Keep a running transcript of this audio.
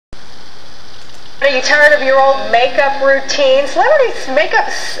Are you tired of your old makeup routine? Celebrity makeup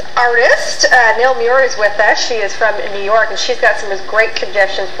artist Nil Muir is with us. She is from New York, and she's got some great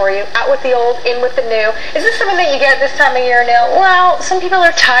suggestions for you. Out with the old, in with the new. Is this something that you get this time of year, Nil? Well, some people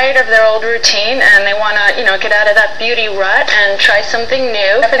are tired of their old routine, and they want to, get out of that beauty rut and try something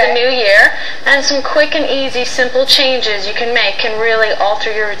new for the new year. And some quick and easy, simple changes you can make can really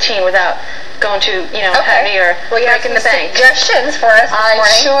alter your routine without going too, heavy or breaking the bank. Suggestions for us this morning.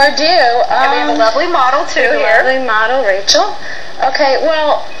 I sure do. And we have a lovely model too here. Lovely model, Rachel. Okay,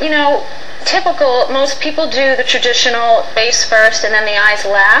 well, typical, most people do the traditional base first and then the eyes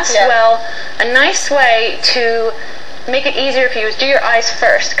last. Yeah. Well, a nice way to make it easier for you is do your eyes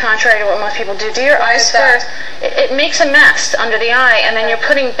first, contrary to what most people do. Do your eyes first. It makes a mess under the eye, and then you're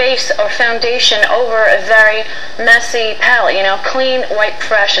putting base or foundation over a very messy palette. Clean, wipe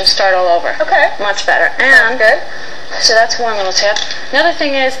fresh, and start all over. Okay. Much better. And good. So that's one little tip. Another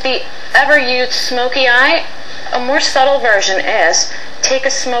thing is the ever-used smoky eye. A more subtle version is take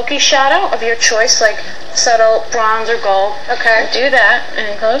a smoky shadow of your choice, like subtle bronze or gold. Okay. Do that,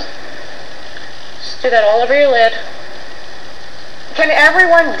 and close. Just do that all over your lid. Can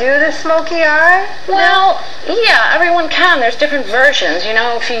everyone do the smoky eye? Well, yeah, everyone can. There's different versions.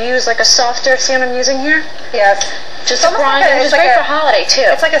 If you use like a softer, see what I'm using here? Yes. Just a bronze, it's great for holiday too.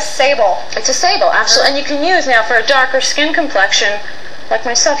 It's like a sable. It's a sable, absolutely. And you can use now for a darker skin complexion, like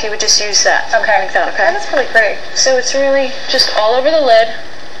myself, you would just use that. Okay. Like that, okay? That's really great. So it's really just all over the lid.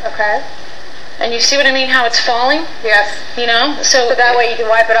 Okay. And you see what I mean, how it's falling? Yes. So that way you can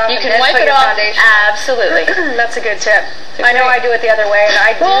wipe it off. You can wipe it off. Foundation. Absolutely. That's a good tip. I know I do it the other way, and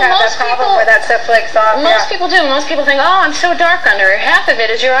I do have that problem where that stuff flakes off. Most people do. Most people think, oh, I'm so dark under here. Half of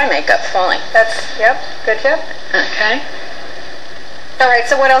it is your eye makeup falling. Good tip. Okay. All right,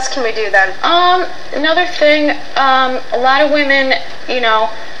 so what else can we do then? Another thing, a lot of women,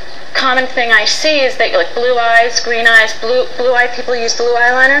 common thing I see is that like blue eyes, green eyes, blue-eyed people use blue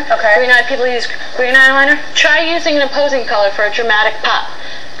eyeliner. Okay. Green-eyed people use green eyeliner. Try using an opposing color for a dramatic pop.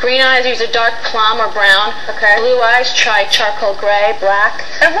 Green eyes use a dark plum or brown. Okay. Blue eyes try charcoal gray, black.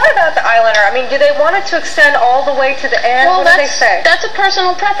 And what about the eyeliner? I mean, do they want it to extend all the way to the end? Well, what do they say? That's a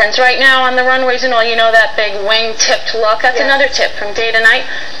personal preference. Right now on the runways and all, that big wing-tipped look. That's another tip from day to night.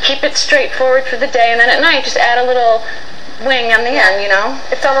 Keep it straightforward for the day, and then at night just add a little wing on the end,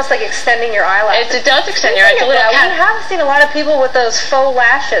 It's almost like extending your eyelashes. It does extend your eyes. We have seen a lot of people with those faux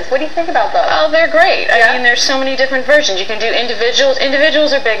lashes. What do you think about those? Oh, they're great. I mean, there's so many different versions. You can do individuals.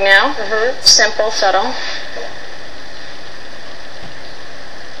 Individuals are big now. Simple, subtle.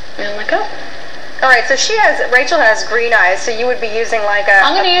 And let go. All right, so Rachel has green eyes, so you would be using like a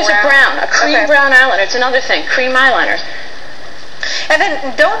I'm going to use a cream brown eyeliner. It's another thing, cream eyeliner. And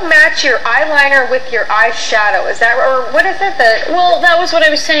then don't match your eyeliner with your eyeshadow. Is that, or what is it? Well, that was what I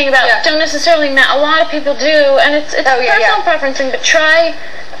was saying about don't necessarily match. A lot of people do, and it's personal preferencing, but try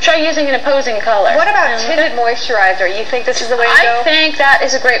using an opposing color. What about tinted moisturizer? You think this is the way to go? I think that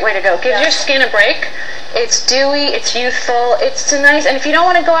is a great way to go. Give your skin a break. It's dewy, it's youthful, it's nice, and if you don't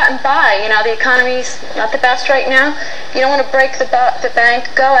want to go out and buy, the economy's not the best right now, you don't want to break the bank,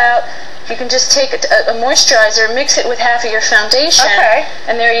 go out. You can just take a moisturizer, mix it with half of your foundation,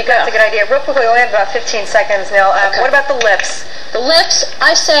 and there you go. That's a good idea. Real quickly, we only have about 15 seconds, Nil. What about the lips? The lips,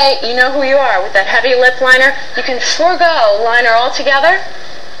 I say, you know who you are. With that heavy lip liner, you can forego liner altogether,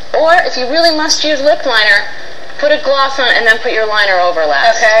 or if you really must use lip liner, put a gloss on and then put your liner over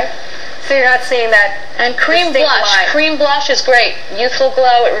last. Okay. So you're not seeing that. And cream blush. Cream blush is great. Youthful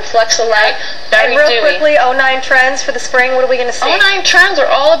glow. It reflects the light. Very dewy. And real quickly, 09 trends for the spring. What are we going to see? 09 trends are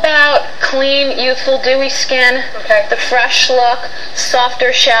all about clean, youthful, dewy skin. Okay. The fresh look,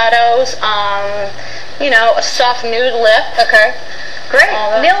 softer shadows. A soft nude lip. Okay. Great.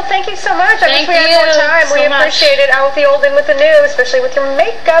 Nil, thank you so much. I wish we had more time. We appreciate it. Out with the old, in with the new, especially with your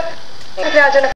makeup. Now, Jennifer.